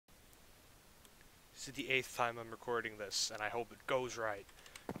This is the 8th time I'm recording this, and I hope it goes right.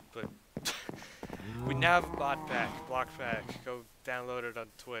 But we now have a mod pack, block pack. Go download it on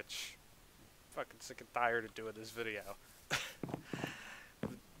Twitch. Fucking sick and tired of doing this video.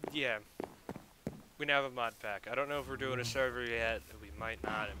 Yeah, we now have a mod pack. I don't know if we're doing a server yet. We might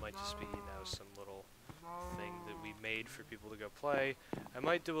not. It might just be, some little thing that we made for people to go play. I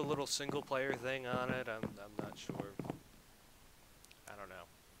might do a little single player thing on it. I'm not sure. I don't know.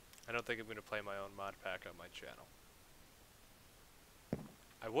 I don't think I'm going to play my own mod pack on my channel.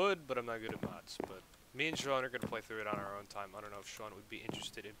 I would, but I'm not good at mods. But me and Sean are going to play through it on our own time. I don't know if Sean would be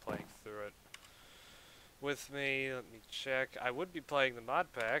interested in playing through it with me. Let me check. I would be playing the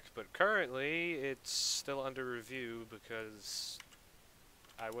mod pack, but currently it's still under review because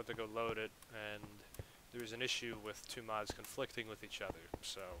I went to go load it and there's an issue with two mods conflicting with each other.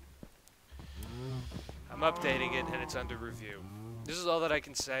 So I'm updating it and it's under review. This is all that I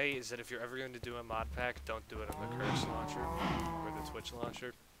can say, is that if you're ever going to do a mod pack, don't do it on the Curse launcher or the Twitch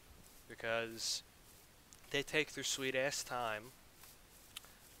launcher, because they take their sweet ass time,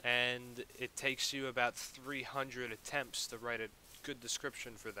 and it takes you about 300 attempts to write a good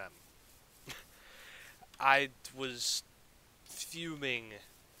description for them. I was fuming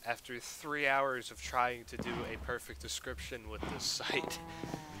after 3 hours of trying to do a perfect description with this site,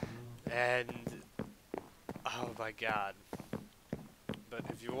 and oh my god. But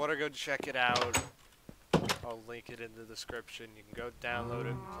if you want to go check it out, I'll link it in the description. You can go download it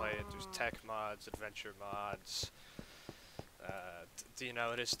and play it. There's tech mods, adventure mods. It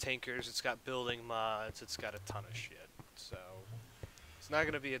has tinkers. It's got building mods. It's got a ton of shit. So it's not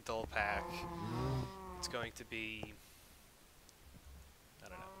going to be a dull pack. It's going to be, I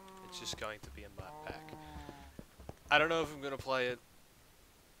don't know. It's just going to be a mod pack. I don't know if I'm going to play it.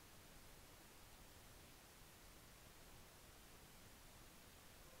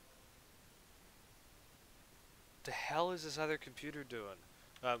 The hell is this other computer doing?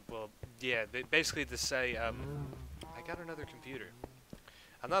 Well, yeah, basically to say, I got another computer.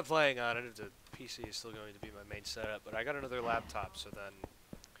 I'm not playing on it. The PC is still going to be my main setup, but I got another laptop, so then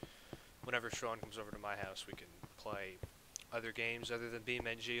whenever Sean comes over to my house, we can play other games other than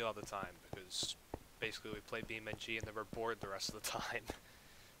BeamNG all the time, because basically we play BeamNG and then we're bored the rest of the time.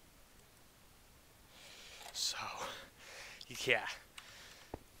 So, yeah.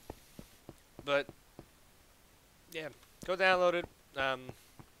 But yeah, go download it.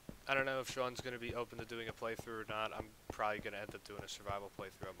 I don't know if Sean's going to be open to doing a playthrough or not. I'm probably going to end up doing a survival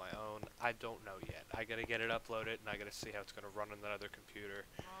playthrough on my own. I don't know yet. I got to get it uploaded, and I got to see how it's going to run on that other computer.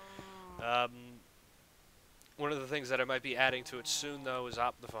 One of the things that I might be adding to it soon, though, is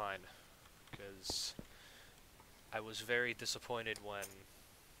Optifine, because I was very disappointed when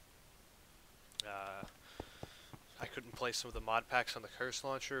I couldn't play some of the mod packs on the Curse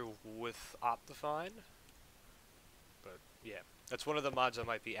launcher with Optifine. But yeah, that's one of the mods I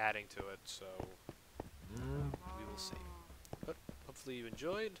might be adding to it, so we will see. But hopefully you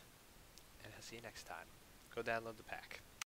enjoyed, and I'll see you next time. Go download the pack.